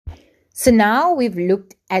So now we've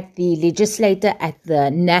looked at the legislator at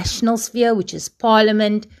the national sphere, which is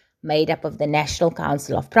Parliament, made up of the National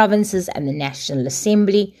Council of Provinces and the National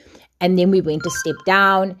Assembly. And then we went a step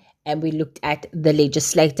down and we looked at the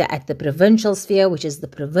legislator at the provincial sphere, which is the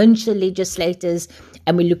provincial legislators.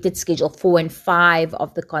 And we looked at Schedule 4 and 5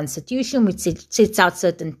 of the Constitution, which sets out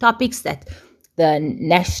certain topics that the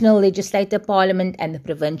national legislator, Parliament, and the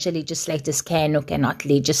provincial legislators can or cannot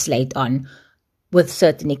legislate on, with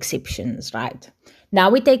certain exceptions, right? Now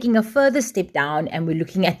we're taking a further step down and we're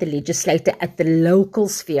looking at the legislator at the local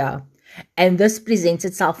sphere. And this presents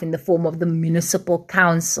itself in the form of the municipal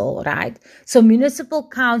council, right? So municipal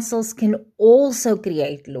councils can also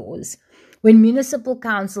create laws. When municipal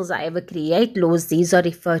councils ever create laws, these are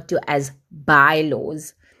referred to as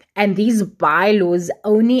bylaws. And these bylaws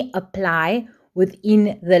only apply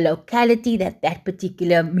within the locality that that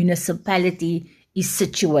particular municipality is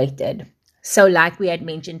situated. So like we had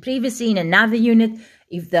mentioned previously in another unit,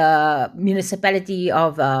 if the municipality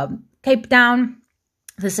of Cape Town,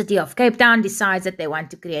 the city of Cape Town decides that they want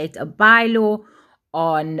to create a bylaw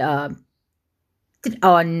on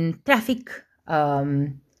traffic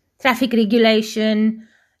regulation,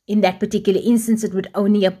 in that particular instance, it would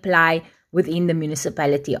only apply within the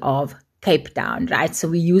municipality of Cape Town, right? So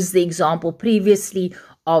we used the example previously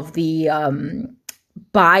of the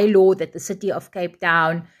bylaw that the city of Cape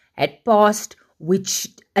Town had passed, which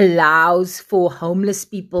allows for homeless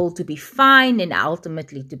people to be fined and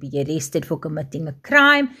ultimately to be arrested for committing a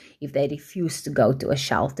crime if they refuse to go to a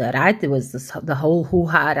shelter, right? There was the whole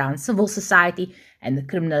hoo-ha around civil society and the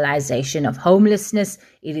criminalization of homelessness.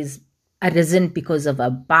 It is arisen because of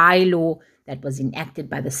a bylaw that was enacted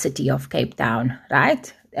by the city of Cape Town,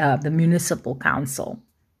 right? The municipal council.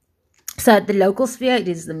 So at the local sphere, it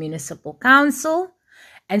is the municipal council.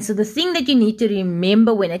 And so the thing that you need to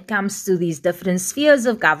remember when it comes to these different spheres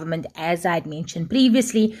of government, as I had mentioned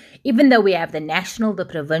previously, even though we have the national, the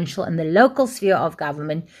provincial, and the local sphere of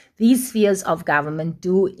government, these spheres of government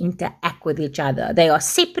do interact with each other. They are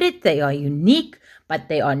separate, they are unique, but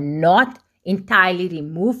they are not entirely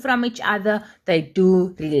removed from each other. They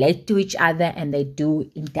do relate to each other and they do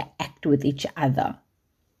interact with each other.